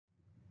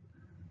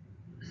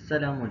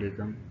Assalamu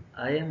alaikum.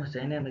 I am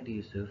Hussain Ahmed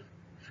Yousuf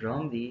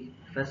from the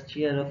first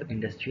year of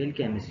Industrial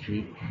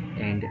Chemistry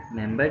and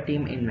member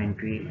team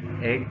inventory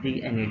at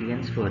the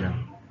Canadians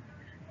Forum.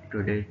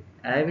 Today,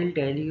 I will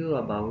tell you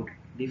about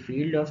the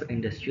field of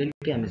industrial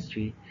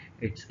chemistry,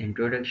 its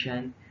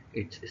introduction,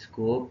 its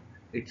scope,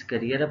 its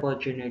career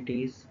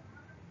opportunities,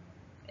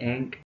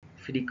 and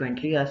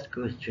frequently asked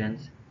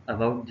questions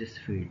about this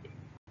field.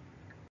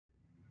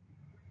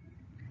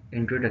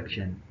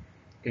 Introduction.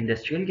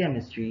 Industrial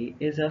chemistry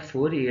is a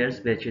 4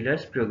 years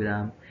bachelor's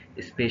program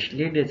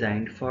specially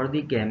designed for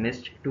the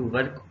chemist to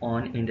work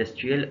on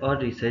industrial or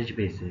research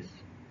basis.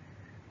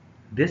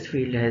 This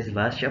field has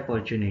vast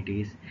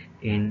opportunities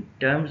in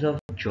terms of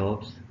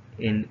jobs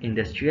in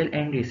industrial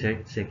and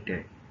research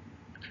sector.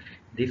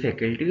 The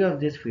faculty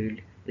of this field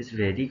is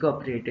very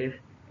cooperative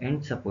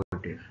and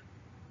supportive.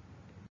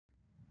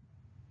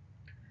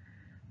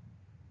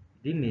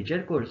 The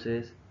major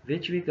courses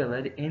which we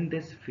cover in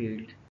this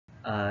field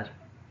are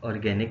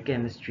organic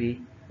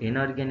chemistry,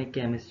 inorganic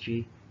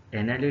chemistry,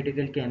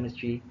 analytical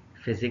chemistry,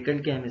 physical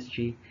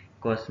chemistry,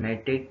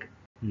 cosmetic,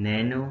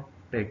 nano,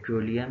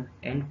 petroleum,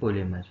 and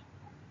polymer.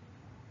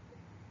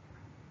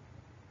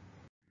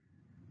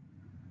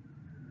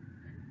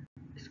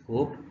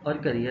 Scope or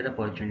career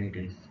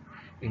opportunities.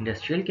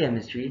 Industrial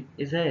chemistry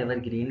is a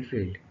evergreen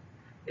field.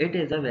 It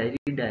is a very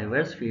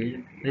diverse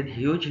field with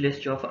huge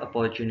list of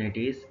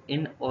opportunities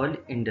in all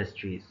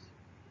industries,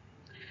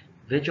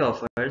 which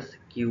offers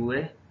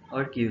QA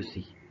or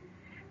QC,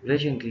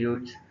 which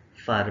includes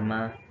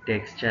pharma,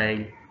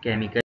 textile,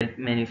 chemical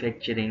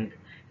manufacturing,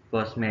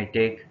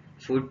 cosmetic,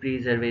 food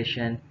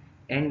preservation,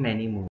 and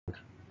many more.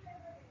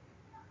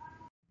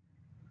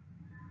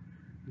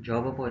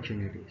 Job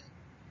opportunities.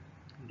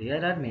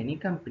 There are many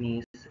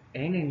companies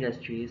and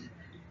industries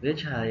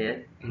which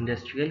hire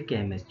industrial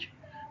chemists,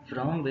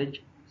 from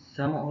which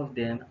some of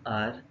them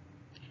are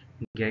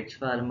Gates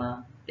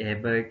Pharma,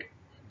 Abbott,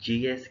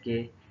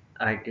 GSK,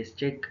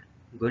 Artistic,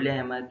 Gul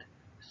Ahmed,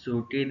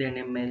 Suti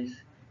Denim Mills,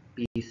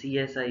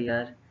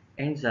 PCSIR,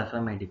 and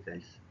Zafa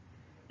Medicals.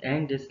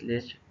 And this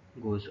list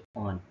goes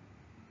on.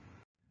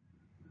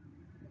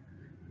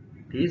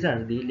 These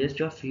are the list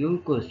of few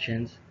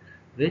questions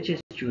which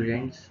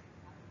students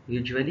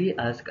usually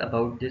ask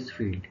about this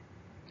field.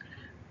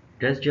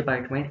 Does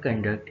department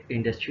conduct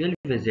industrial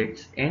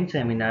visits and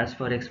seminars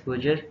for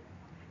exposure?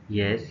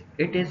 Yes,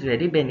 it is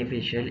very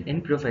beneficial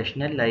in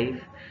professional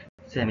life,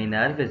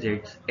 seminar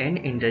visits and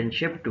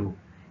internship too,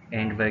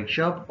 and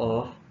workshop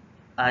of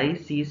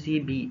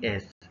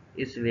ICCBS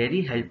is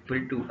very helpful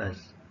to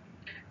us.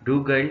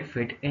 Do girls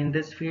fit in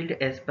this field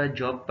as per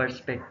job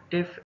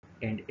perspective,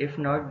 and if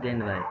not,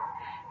 then why?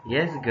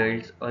 Yes,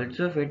 girls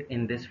also fit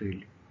in this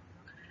field.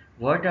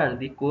 What are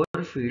the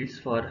core fields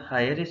for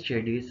higher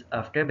studies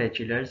after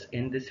bachelor's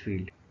in this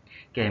field?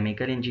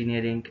 Chemical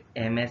engineering,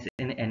 MS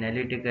in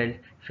analytical,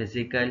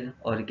 physical,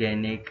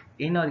 organic,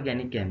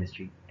 inorganic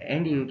chemistry,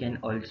 and you can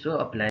also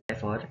apply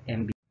for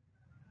MBA.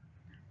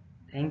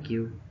 Thank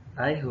you.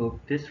 I hope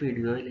this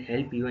video will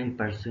help you in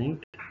pursuing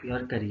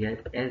your career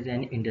as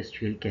an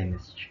industrial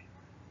chemist.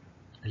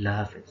 Allah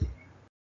Hafiz.